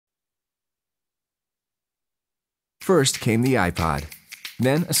First came the iPod,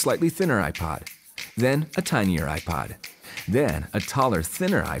 then a slightly thinner iPod, then a tinier iPod, then a taller,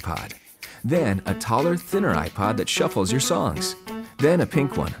 thinner iPod, then a taller, thinner iPod that shuffles your songs, then a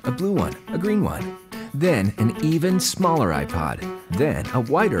pink one, a blue one, a green one, then an even smaller iPod, then a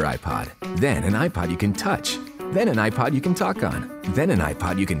wider iPod, then an iPod you can touch, then an iPod you can talk on, then an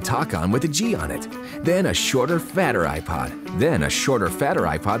iPod you can talk on with a G on it, then a shorter, fatter iPod, then a shorter, fatter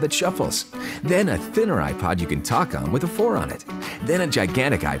iPod that shuffles, then a thinner iPod you can talk on with a 4 on it, then a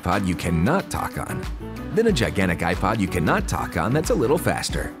gigantic iPod you cannot talk on, then a gigantic iPod you cannot talk on that's a little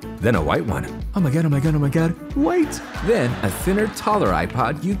faster, then a white one. Oh my god, oh my god, oh my god, white! Then a thinner, taller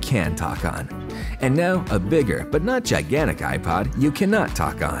iPod you can talk on. And now a bigger, but not gigantic iPod you cannot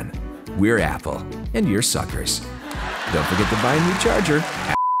talk on. We're Apple, and you're suckers. Don't forget to buy a new charger.